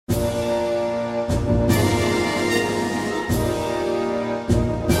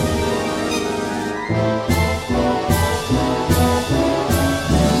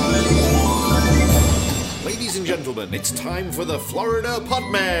and gentlemen, it's time for the Florida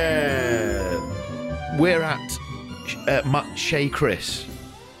Podmen. We're at Shea Chris.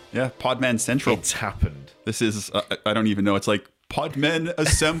 Yeah, Podman Central. It's happened. This is, I don't even know, it's like Podmen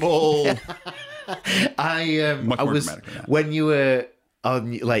Assemble. I was, dramatic than that. when you were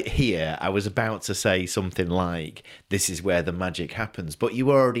on, like, here, I was about to say something like, this is where the magic happens, but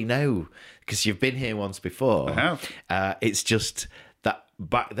you already know, because you've been here once before. I have. It's just that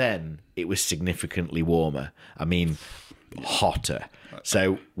back then, it was significantly warmer. I mean, hotter.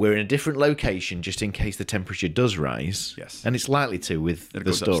 So we're in a different location just in case the temperature does rise. Yes. And it's likely to with It the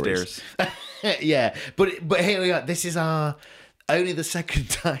goes stories. upstairs. Yeah. But here we are. This is only the second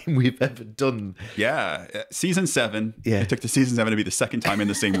time we've ever done. Yeah, season 7. Yeah. It took to season 7 to be the second time in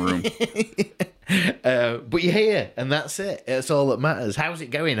the same room. But you're here, and that's it. That's all that matters. How's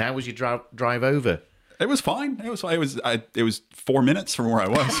it going? How was your drive over? It was fine. It was 4 minutes from where I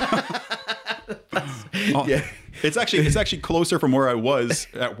was. Yeah. It's actually closer from where I was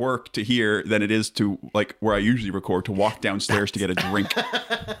at work to here than it is to like where I usually record to walk downstairs to get a drink.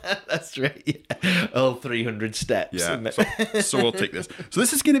 That's right. Yeah. All 300 steps. Yeah. So we'll take this. So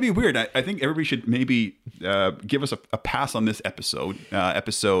this is going to be weird. I think everybody should maybe give us a pass on this episode.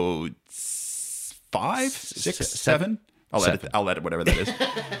 Episode 5, 6, 7. I'll edit whatever that is.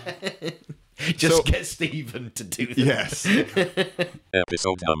 Just get Stephen to do this. Yes.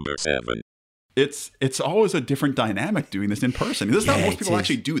 Episode number 7. It's always a different dynamic doing this in person. This is how most people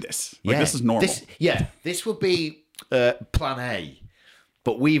actually do this. Like, this is normal. This would be plan A,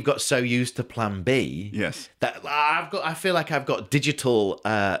 but we've got so used to plan B. Yes. That I feel like I've got digital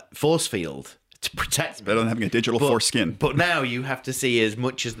force field to protect me. Better than having a digital foreskin. But now you have to see as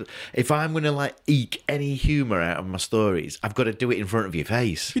much as if I'm going to like eke any humour out of my stories, I've got to do it in front of your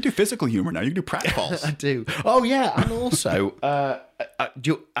face. You do physical humor now. You can do pratfalls. I do. Oh yeah, and also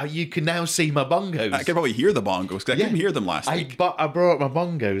you can now see my bongos. I can probably hear the bongos because I couldn't hear them last week. I brought my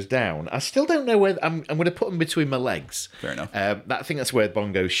bongos down. I still don't know where I'm going to put them between my legs. Fair enough. I think that's where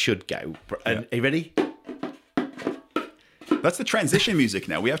bongos should go. And are you ready? That's the transition music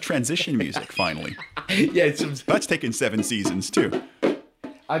now. We have transition music finally. Yeah, That's taken 7 seasons too.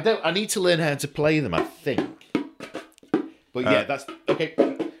 I need to learn how to play them, I think. But yeah, that's okay.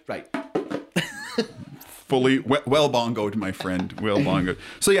 Right. Fully well bongoed, my friend. Well bongoed.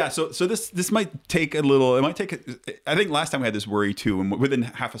 So yeah, so this might take a little. It might take. I think last time we had this worry too, and within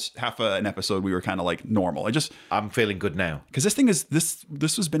half an episode, we were kind of like normal. I'm feeling good now because this thing is this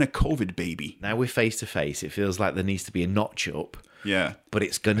has been a COVID baby. Now we're face to face. It feels like there needs to be a notch up. Yeah, but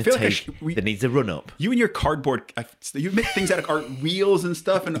it's going to take. There needs a run up. You and your cardboard. You make things out of art wheels and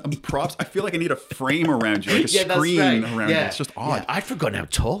stuff and props. I feel like I need a frame around you, like a screen around you. It's just odd. Yeah, I'd forgotten how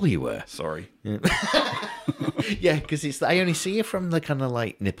tall you were. Sorry. Yeah, because I only see you from the kind of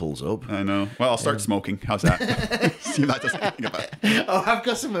like nipples up. I know. Well, I'll start smoking. How's that? See, that doesn't think about it. Oh, I've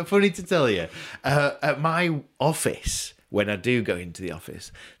got something funny to tell you. At my office, when I do go into the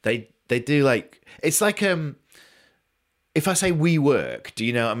office, they do like it's like if I say we work, do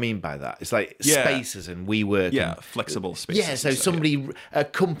you know what I mean by that? It's like spaces and we work. Yeah, flexible spaces. Yeah, so a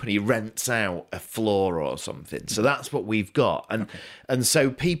company rents out a floor or something. So that's what we've got. And so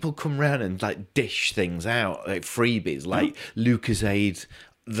people come around and like dish things out, like freebies, like Lucozade,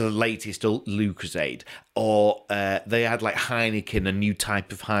 the latest Lucozade, or they had like Heineken, a new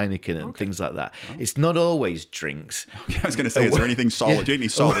type of Heineken and things like that. It's not always drinks. I was going to say, is there anything solid? Do you have any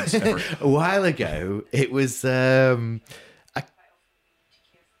solids ever? A while ago, it was...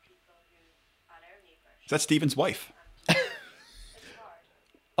 Is that Stephen's wife?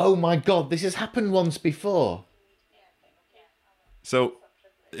 Oh my God, this has happened once before. So,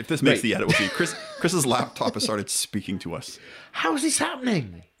 if this makes the edit, we'll see. Chris's laptop has started speaking to us. How is this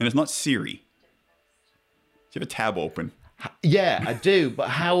happening? And it's not Siri. Do you have a tab open? Yeah, I do,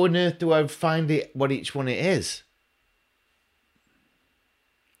 but how on earth do I find it, what each one it is?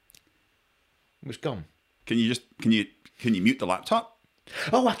 It's gone. Can you mute the laptop?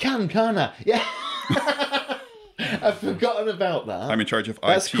 Oh, I can't I? Yeah. I've forgotten about that. I'm in charge of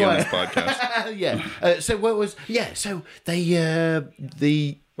IT on this podcast. Yeah. So what was... Yeah, so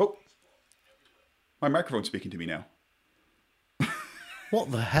they... Oh. My microphone's speaking to me now.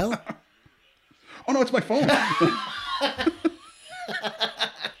 What the hell? Oh, no, it's my phone.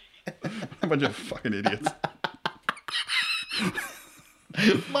 A bunch of fucking idiots.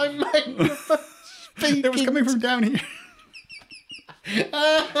 My microphone speaking. It was coming from down here.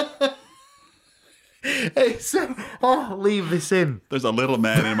 Leave this in. There's a little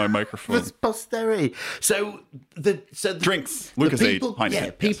man in my microphone. There's posterity. So drinks, Lucozade,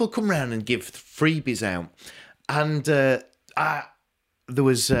 Heineken. People come around and give freebies out, and there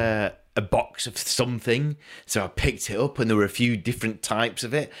was a box of something. So I picked it up, and there were a few different types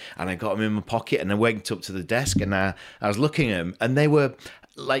of it, and I got them in my pocket, and I went up to the desk, and I was looking at them, and they were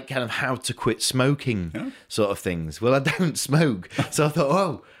like kind of how to quit smoking sort of things. Well, I don't smoke, so I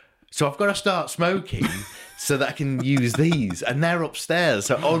thought, so I've got to start smoking so that I can use these, and they're upstairs.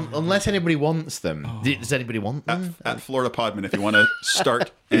 So unless anybody wants them, does anybody want them? At Florida Podmen, if you want to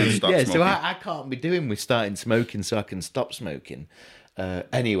start and stop smoking. So I can't be doing with starting smoking, so I can stop smoking.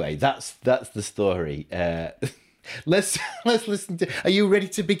 Anyway, that's the story. Let's listen to. Are you ready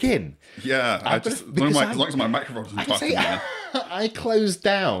to begin? Yeah, as long as my microphone doesn't talk to me. I closed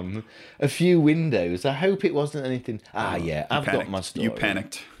down a few windows. I hope it wasn't anything. Yeah, I've got my story. You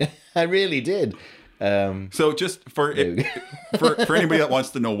panicked. I really did. So just for anybody that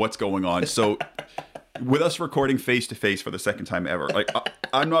wants to know what's going on, so with us recording face to face for the second time ever, like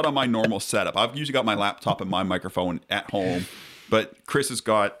I'm not on my normal setup. I've usually got my laptop and my microphone at home, but Chris has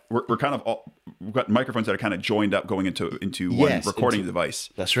got we've got microphones that are kind of joined up going into one recording device.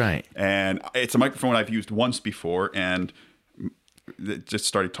 That's right. And it's a microphone I've used once before, and it just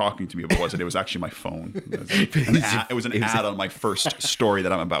started talking to me about it. It was actually my phone. It was an ad on my first story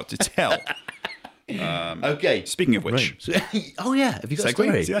that I'm about to tell. Okay. Speaking of which, right. Oh yeah, have you got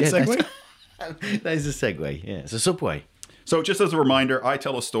segue? a story? Segue. That is a segue. Yeah, it's a subway. So just as a reminder, I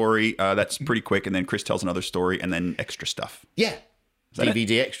tell a story that's pretty quick, and then Chris tells another story, and then extra stuff. Yeah.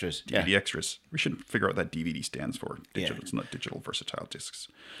 DVD extras. DVD extras. We should figure out what that DVD stands for. Digital. It's not digital versatile discs.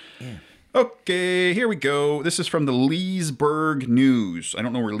 Yeah. Okay, here we go. This is from the Leesburg News. I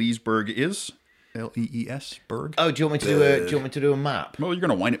don't know where Leesburg is. Lees Berg. Oh, do you want me to do a map? Well, you're going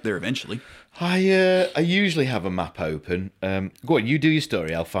to wind up there eventually. I usually have a map open. Go on, you do your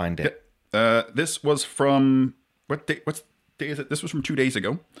story. I'll find it. This was from what day is it? This was from 2 days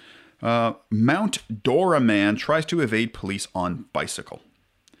ago. Mount Dora man tries to evade police on bicycle.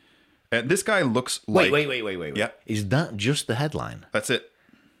 This guy looks like... Wait. Yeah. Is that just the headline? That's it.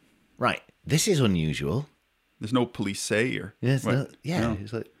 Right. This is unusual. There's no police say or... It's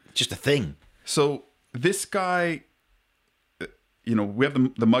it's like just a thing. So this guy, we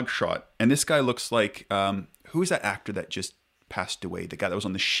have the mug shot, and this guy looks like... who is that actor that just passed away? The guy that was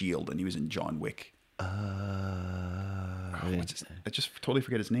on The Shield, and he was in John Wick. I just totally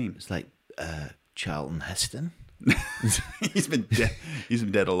forget his name. It's like Charlton Heston. He's been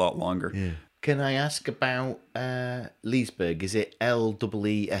dead a lot longer. Yeah. Can I ask about Leesburg? Is it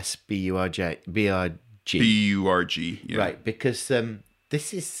Leesburg? Burg, yeah. Right, because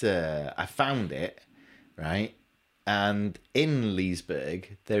this is I found it, right? And in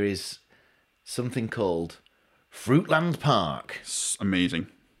Leesburg there is something called Fruitland Park. It's amazing.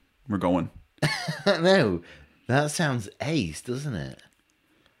 We're going. No, that sounds ace, doesn't it?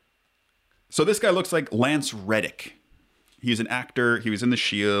 So this guy looks like Lance Reddick. He's an actor. He was in The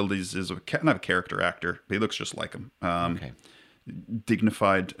Shield. He's not a character actor, but he looks just like him. Okay.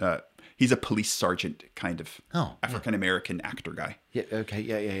 Dignified. He's a police sergeant, kind of African-American actor guy. Yeah, okay,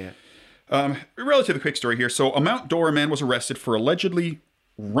 yeah. Relatively quick story here. So a Mount Dora man was arrested for allegedly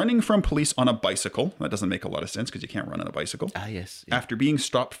running from police on a bicycle. That doesn't make a lot of sense because you can't run on a bicycle. Yes. Yeah. After being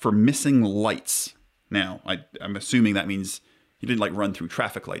stopped for missing lights. Now, I'm assuming that means he didn't run through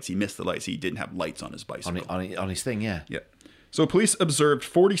traffic lights. He missed the lights. He didn't have lights on his bicycle. On his thing, yeah. Yeah. So police observed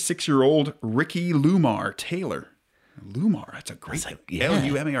 46-year-old Ricky Lumar Taylor. Lumar, that's a great name.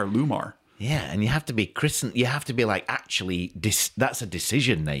 Lumar, Lumar. Yeah, and you have to be christened. You have to be actually, that's a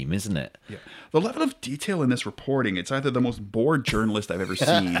decision name, isn't it? Yeah. The level of detail in this reporting, it's either the most bored journalist I've ever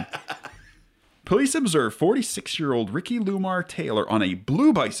seen. Police observed 46-year-old Ricky Lumar Taylor on a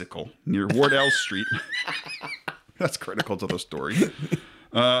blue bicycle near Wardell Street. That's critical to the story.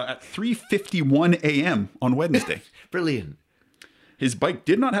 At 3:51 a.m. on Wednesday. Brilliant. His bike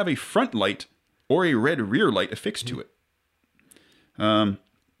did not have a front light or a red rear light affixed to it.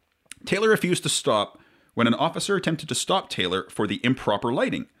 Taylor refused to stop when an officer attempted to stop Taylor for the improper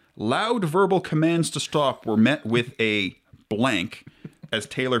lighting. Loud verbal commands to stop were met with a blank as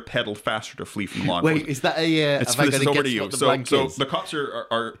Taylor pedaled faster to flee from law enforcement. Wait, is that a... This is over to you. So the cops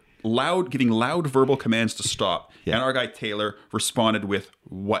are giving loud verbal commands to stop. Yeah. And our guy Taylor responded with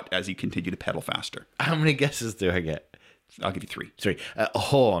what as he continued to pedal faster? How many guesses do I get? I'll give you three. A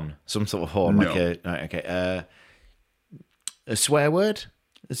horn. Some sort of horn. No. A swear word?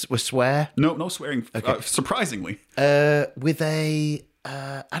 A swear? No swearing. Okay. Surprisingly. With a,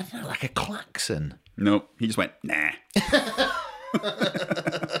 I don't know, like a klaxon. No, he just went, nah.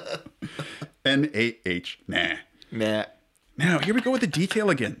 N-A-H, nah. Nah. Now, here we go with the detail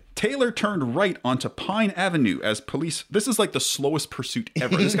again. Taylor turned right onto Pine Avenue as police... This is like the slowest pursuit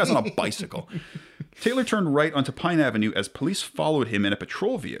ever. This guy's on a bicycle. Taylor turned right onto Pine Avenue as police followed him in a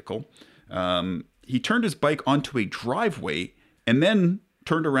patrol vehicle. He turned his bike onto a driveway and then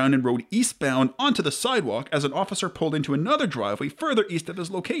turned around and rode eastbound onto the sidewalk as an officer pulled into another driveway further east of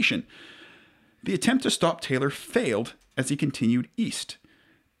his location. The attempt to stop Taylor failed as he continued east.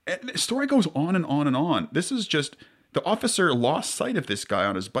 And the story goes on and on and on. This is just... The officer lost sight of this guy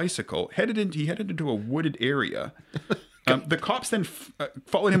on his bicycle. He headed into a wooded area. The cops then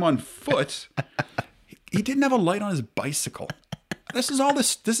followed him on foot. He didn't have a light on his bicycle. This is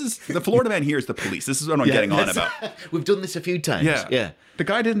the Florida man here is the police. This is what I'm getting on about. We've done this a few times. Yeah. The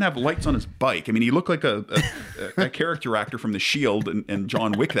guy didn't have lights on his bike. I mean, he looked like a character actor from The Shield and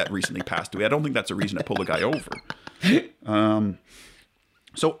John Wick that recently passed away. I don't think that's a reason to pull the guy over.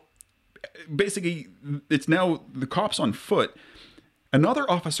 So basically, it's now the cops on foot. Another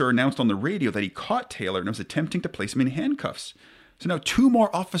officer announced on the radio that he caught Taylor and was attempting to place him in handcuffs. So now 2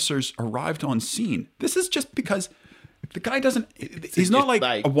 more officers arrived on scene. This is just because the guy he's not like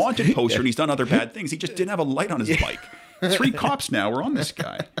a wanted poster and he's done other bad things. He just didn't have a light on his bike. 3 cops now were on this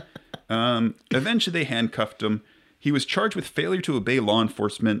guy. Eventually they handcuffed him. He was charged with failure to obey law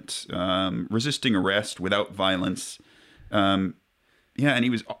enforcement, resisting arrest without violence. And he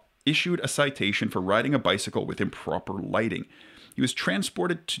was issued a citation for riding a bicycle with improper lighting. He was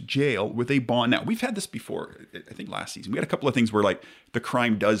transported to jail with a bond. Now, we've had this before, I think last season. We had a couple of things where like the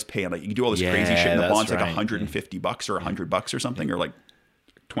crime does pay. And like you can do all this crazy shit and the bond's like $150 or $100 or something, or like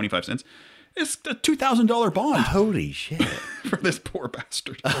 25 cents. It's a $2,000 bond. Holy shit. For this poor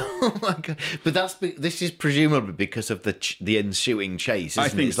bastard. Oh my God. But this is presumably because of the ensuing chase, isn't I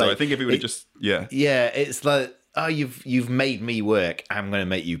think it? so. Like, I think if he would have just, Yeah, it's like, oh, you've made me work. I'm going to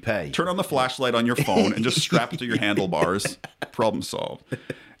make you pay. Turn on the flashlight on your phone and just strap it to your handlebars. Problem solved.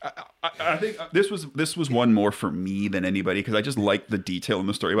 I think this was one more for me than anybody because I just like the detail in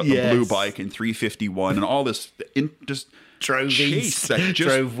the story about the blue bike and 351 and all this just drove chase east, that just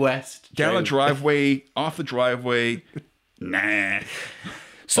drove west, down a driveway, off the driveway. Nah.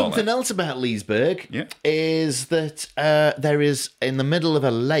 Something else about Leesburg is that there is, in the middle of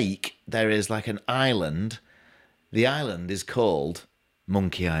a lake, there is like an island. The island is called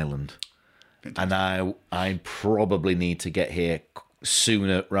Monkey Island. Fantastic. And I probably need to get here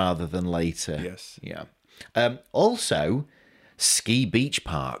sooner rather than later. Yes. Yeah. Also, Ski Beach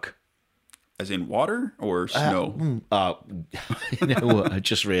Park. As in water or snow? You know what? I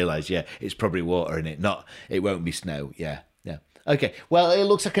just realised, it's probably water in it. It won't be snow. Yeah. Okay. Well, it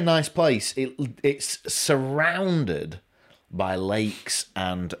looks like a nice place. It's surrounded by lakes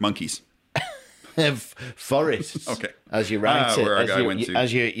and monkeys. Forests. Okay. As you write it, where our guy went to.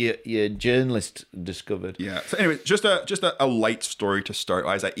 as your journalist discovered. Yeah. So anyway, just a light story to start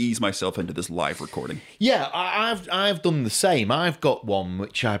as I ease myself into this live recording. Yeah, I've done the same. I've got one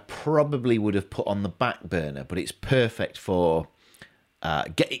which I probably would have put on the back burner, but it's perfect for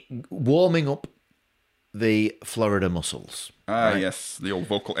warming up the Florida muscles. Right? Yes, the old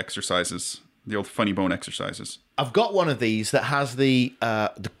vocal exercises, the old funny bone exercises. I've got one of these that has the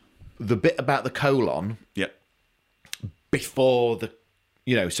bit about the colon. Yeah. Before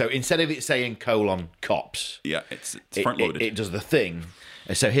so instead of it saying colon cops. Yeah, it's front loaded. It does the thing.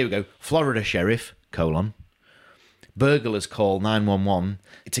 So here we go. Florida sheriff, colon. Burglars call 911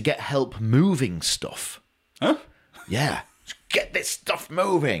 to get help moving stuff. Huh? Yeah. Get this stuff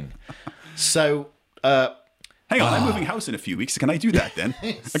moving. So hang on, I'm moving house in a few weeks. Can I do that then?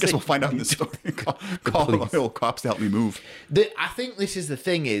 I guess we'll find out in the story. Call the old cops to help me move. I think this is the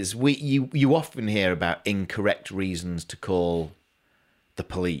thing is you often hear about incorrect reasons to call the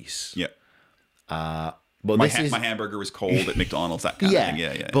police. Yeah. But my hamburger was cold at McDonald's, that kind of thing.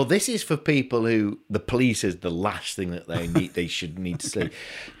 Yeah. But this is for people who the police is the last thing that they should need to see.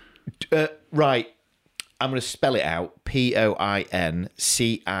 Right. I'm going to spell it out. Poinciana.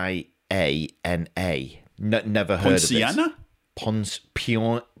 Never heard of this.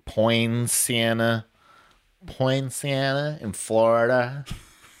 Poinciana in Florida.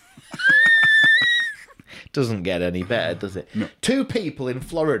 Doesn't get any better, does it? No. 2 people in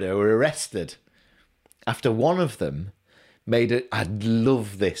Florida were arrested after one of them made it. I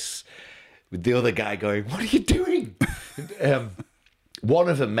love this. With the other guy going, "What are you doing?" One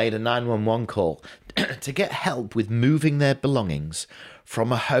of them made a 911 call to get help with moving their belongings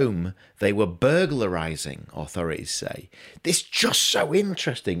from a home they were burglarizing, authorities say. This is just so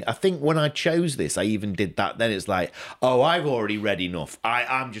interesting. I think when I chose this, I even did that. Then it's like, oh, I've already read enough.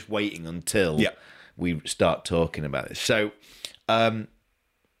 I'm just waiting until we start talking about this. So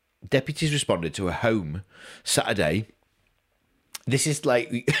deputies responded to a home Saturday. This is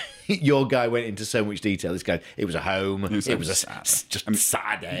like, your guy went into so much detail. This guy, it was a home. It was just a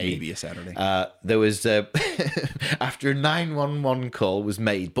Saturday. Maybe a Saturday. There was after a 911 call was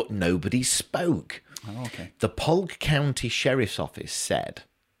made, but nobody spoke. Oh, okay. The Polk County Sheriff's Office said.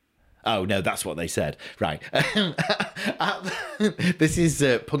 Oh, no, that's what they said. Right. This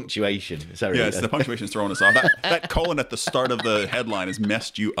is punctuation. Sorry. Yes, the punctuation is throwing us off. That colon at the start of the headline has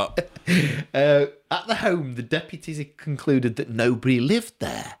messed you up. At the home, the deputies had concluded that nobody lived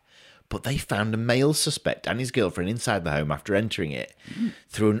there, but they found a male suspect and his girlfriend inside the home after entering it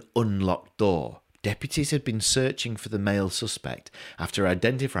through an unlocked door. Deputies had been searching for the male suspect after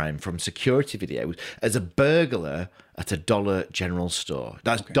identifying from security videos as a burglar at a Dollar General store.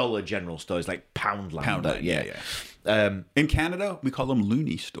 That's okay. Dollar General store is like Poundland. Yeah. In Canada, we call them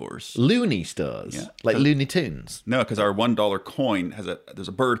loony stores. Loony stores? Yeah. Like Looney Tunes? No, because our $1 coin there's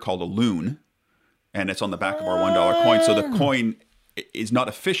a bird called a loon, and it's on the back of our $1 coin. So the coin is not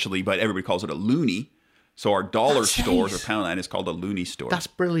officially, but everybody calls it a loony. So our dollar stores or Poundland is called a loony store. That's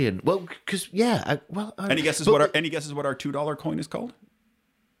brilliant. Well, because any guesses what our $2 coin is called?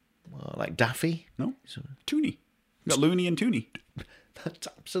 Well, like Daffy? No, Toonie. We got loony and Toonie. That's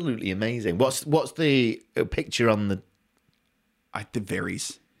absolutely amazing. What's the picture on the? It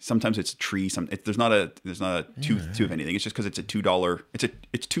varies. Sometimes it's a tree. There's not a tooth of anything. It's just because it's a $2.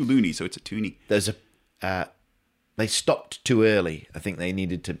 It's two loony, so it's a toonie. There's a. They stopped too early. I think they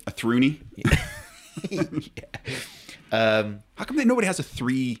needed to a throonie. Yeah. How come nobody has a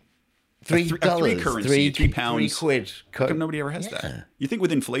 $3 currency, £3? £3. How come nobody ever has that? You think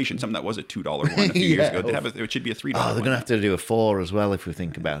with inflation, something that was a $2 one a few years ago, it should be a $3. Oh, they're going to have to do a 4 as well if we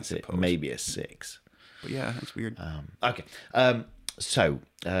think about it. Maybe a 6. But yeah, that's weird. Okay. So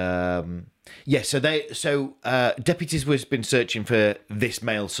deputies was been searching for this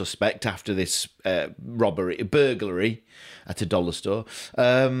male suspect after this burglary at a dollar store.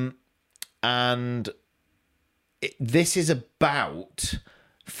 And this is about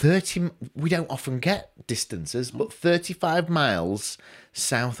 30... We don't often get distances, but 35 miles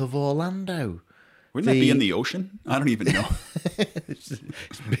south of Orlando. Wouldn't that be in the ocean? I don't even know.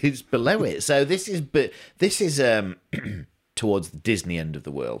 It's below it. So this is towards the Disney end of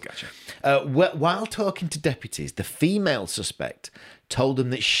the world. Gotcha. While talking to deputies, the female suspect told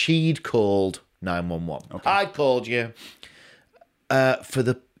them that she'd called 911. Okay. I called you for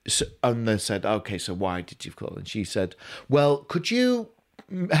the... And they said, okay, so why did you call? And she said, well, could you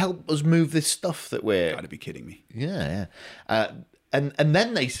help us move this stuff that we're... Gotta be kidding me. Yeah. And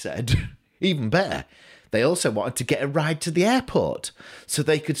then they said, even better, they also wanted to get a ride to the airport so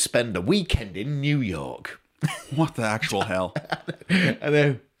they could spend a weekend in New York. What the actual hell? I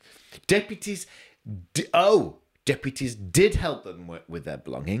know. Deputies did help them with their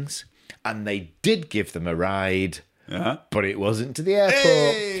belongings, and they did give them a ride. Uh-huh. But it wasn't to the airport.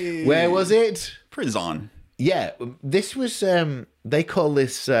 Hey! Where was it? Prison. Yeah, this was, they call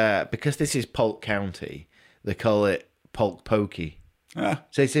this, because this is Polk County, they call it Polk Pokey. Ah.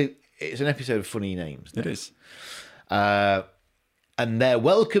 So it's an episode of funny names. It is. And they're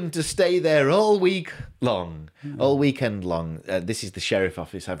welcome to stay there all weekend long. This is the sheriff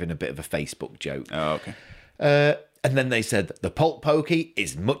office having a bit of a Facebook joke. Oh, okay. And then they said, the Polk Pokey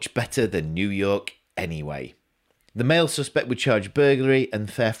is much better than New York anyway. The male suspect would charge burglary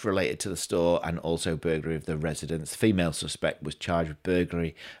and theft related to the store and also burglary of the residence. The female suspect was charged with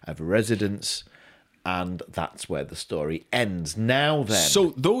burglary of a residence, and that's where the story ends. Now then...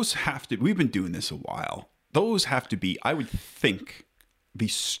 So those have to... We've been doing this a while. Those have to be, I would think, the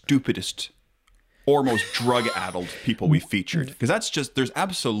stupidest or most drug-addled people we featured. Because that's just... There's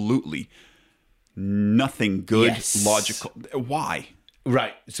absolutely nothing good, logical... Why?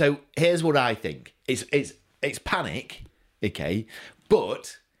 Right. So here's what I think. It's panic, okay,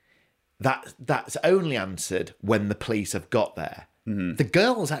 but that's only answered when the police have got there. Mm-hmm. The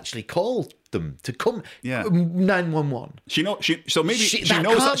girls actually called them to come. Yeah. 911. She knows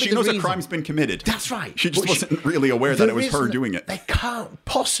a crime's been committed. That's right. She just wasn't really aware that it was her doing it. They can't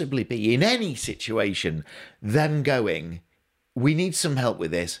possibly be in any situation them going, we need some help with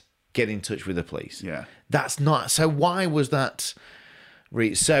this. Get in touch with the police. Yeah. That's not. So why was that?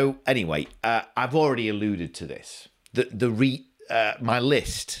 So anyway, I've already alluded to this. My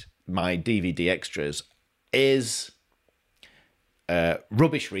list, my DVD extras, is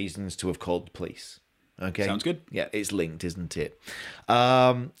rubbish reasons to have called the police. Okay, sounds good. Yeah, it's linked, isn't it?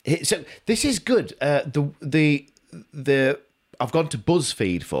 So this is good. I've gone to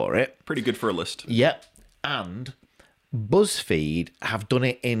BuzzFeed for it. Pretty good for a list. Yep, and BuzzFeed have done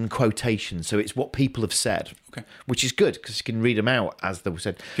it in quotation, so it's what people have said. Okay. Which is good, because you can read them out as they were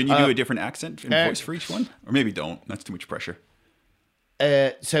said. Can you do a different accent and voice for each one? Or maybe don't. That's too much pressure.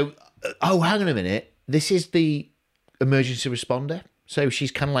 hang on a minute. This is the emergency responder. So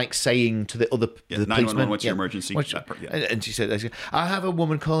she's kind of like saying to the other the 911, policeman, what's your emergency? And she said, I have a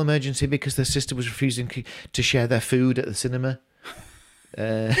woman call emergency because their sister was refusing to share their food at the cinema.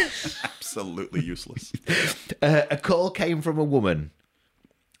 Absolutely useless. A call came from a woman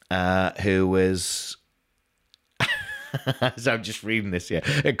who was... So I'm just reading this here.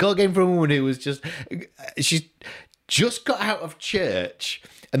 A call came from a woman who was she's just got out of church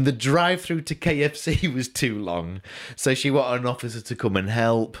and the drive through to KFC was too long. So she wanted an officer to come and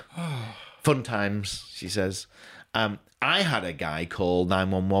help. Fun times, she says. I had a guy call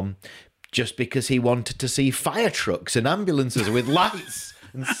 911 just because he wanted to see fire trucks and ambulances with lights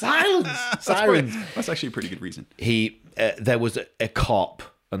and sirens. That's actually a pretty good reason. There was a cop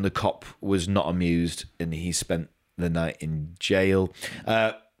and the cop was not amused and he spent the night in jail.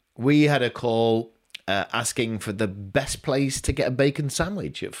 We had a call asking for the best place to get a bacon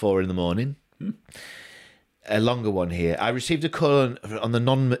sandwich at 4 a.m. A longer one here. I received a call on the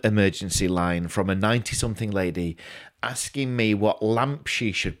non-emergency line from a 90-something lady asking me what lamp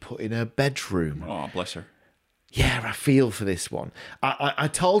she should put in her bedroom. Oh, bless her. Yeah, I feel for this one. I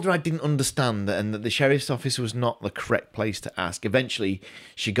told her I didn't understand that and that the sheriff's office was not the correct place to ask. Eventually,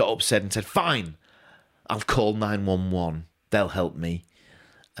 she got upset and said, fine, I'll call 911. They'll help me.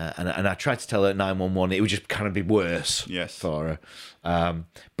 And I tried to tell her at 911 it would just kind of be worse for her.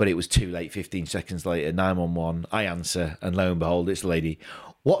 But it was too late. 15 seconds later, 911, I answer, and lo and behold, it's the lady.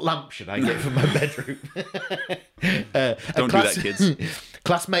 What lamp should I get for my bedroom? Don't do that, kids.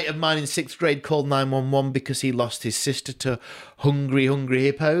 Classmate of mine in 6th grade called 911 because he lost his sister to hungry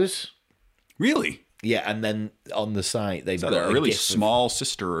hippos. Really? Yeah, and then on the site they've got a really small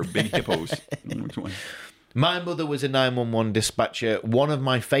sister or big hippos. Which one? My mother was a 911 dispatcher. One of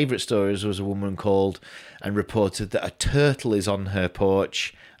my favourite stories was a woman called and reported that a turtle is on her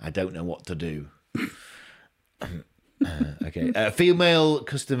porch. I don't know what to do. Okay. A female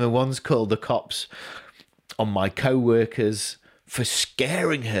customer once called the cops on my co-workers for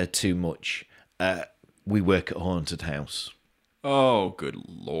scaring her too much. We work at a haunted house. Oh, good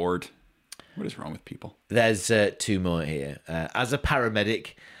Lord. What is wrong with people? There's 2 more here. As a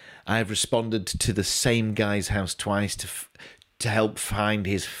paramedic, I have responded to the same guy's house twice to help find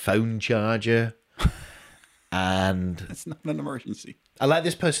his phone charger. And that's not an emergency. I like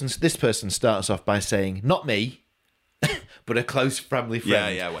this person. This person starts off by saying, "Not me, but a close family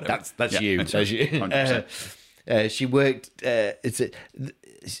friend." Yeah, whatever. That's you. That's you. She worked.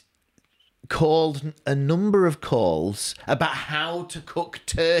 Called a number of calls about how to cook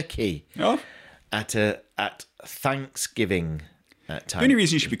turkey at Thanksgiving. The only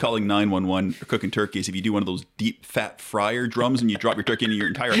reason you should be calling 911 or cooking turkey is if you do one of those deep fat fryer drums and you drop your turkey and your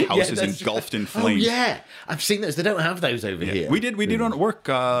entire house is engulfed in flames. Oh, yeah. I've seen those. They don't have those over here. We did one at work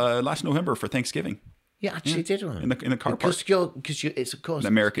last November for Thanksgiving. Yeah, actually did one. In the car park. Because it's, of course, an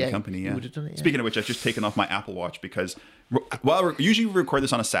American company, You would have done it, Speaking of which, I've just taken off my Apple Watch because, usually we record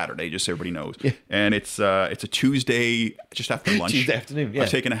this on a Saturday, just so everybody knows. Yeah. And it's a Tuesday, just after lunch. Tuesday afternoon, yeah. I've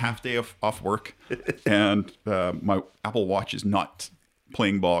taken a half day off work, and my Apple Watch is not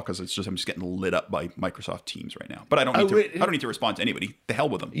playing ball because I'm just getting lit up by Microsoft Teams right now. But I don't need to respond to anybody. The hell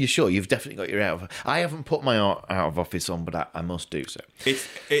with them. You sure? You've definitely got your out of... I haven't put my out of office on, but I must do so.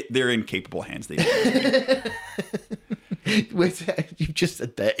 They're in capable hands. You've just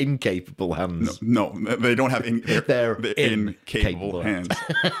said they're incapable hands. No, they don't have... they're incapable hands.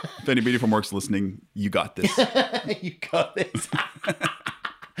 If anybody from work's listening, you got this. You got this.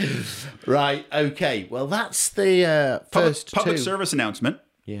 Right, okay. Well, that's the first public two. Service announcement.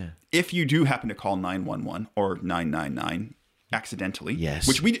 Yeah. If you do happen to call 911 or 999 accidentally, yes.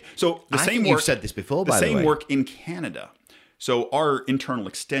 Which we so the I same think work. You've said this before. By the way, same work in Canada. So our internal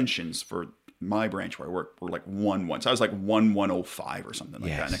extensions for my branch where I work were like 11. So I was like 1105 or something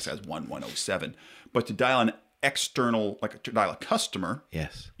like that. Next guy's 1107. But to dial an external, like to dial a customer,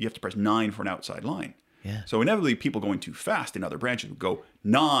 yes, you have to press 9 for an outside line. Yeah. So inevitably, people going too fast in other branches would go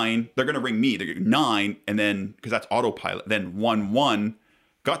 9. They're going to ring me. They're going 9, and then because that's autopilot. Then 11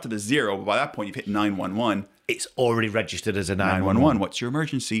 got to the 0, but by that point you've hit 911. It's already registered as a 911. What's your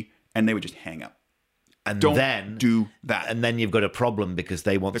emergency? And they would just hang up. And Don't do that. And then you've got a problem because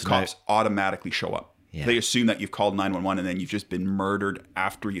they want the cops automatically show up. Yeah. They assume that you've called 911 and then you've just been murdered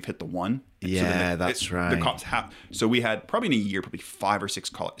after you've hit the 1. Yeah, that's right. The cops have. So we had probably in a year, probably 5 or 6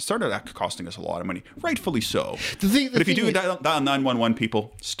 calls. It started out costing us a lot of money, rightfully so. But if you do dial 911,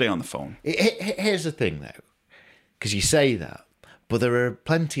 people, stay on the phone. Here's the thing, though, because you say that, But there are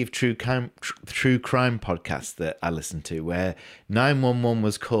plenty of true crime podcasts that I listen to where 911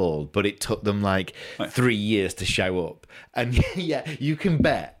 was called, but it took them like 3 years to show up. And yeah, you can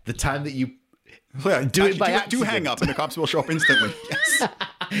bet the time that you do it by accident. Do hang up and the cops will show up instantly. Yes.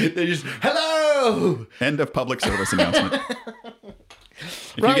 They're just, hello! End of public service announcement.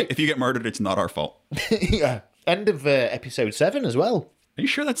 If you get murdered, it's not our fault. Yeah. End of episode 7 as well. Are you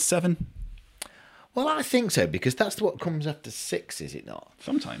sure that's 7? Well, I think so, because that's what comes after 6, is it not?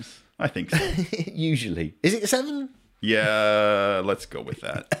 Sometimes. I think so. Usually. Is it 7? Yeah, let's go with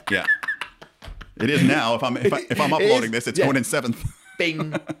that. Yeah. It is now. If I'm uploading this, it's going in 7th.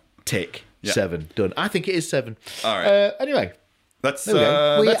 Bing. Tick. Yeah. 7. Done. I think it is 7. All right. Anyway. That's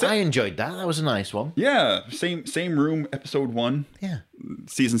I enjoyed that. That was a nice one. Yeah. Same room, episode 1. Yeah.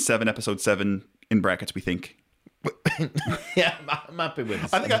 Season 7, episode 7, in brackets, we think. Yeah, I'm happy with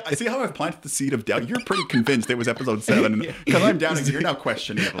this. I think I see how I've planted the seed of doubt. You're pretty convinced it was episode 7. Because I'm doubting you're now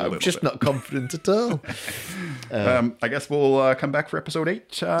questioning it a little bit. I'm just not confident at all. I guess we'll come back for episode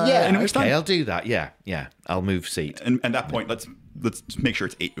 8. I'll do that. Yeah. I'll move seat. And at that point, let's make sure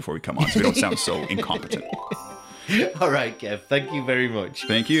it's 8 before we come on so we don't sound so incompetent. All right, Kev. Thank you very much.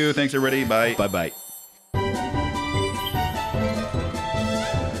 Thank you. Thanks, everybody. Bye. Bye-bye.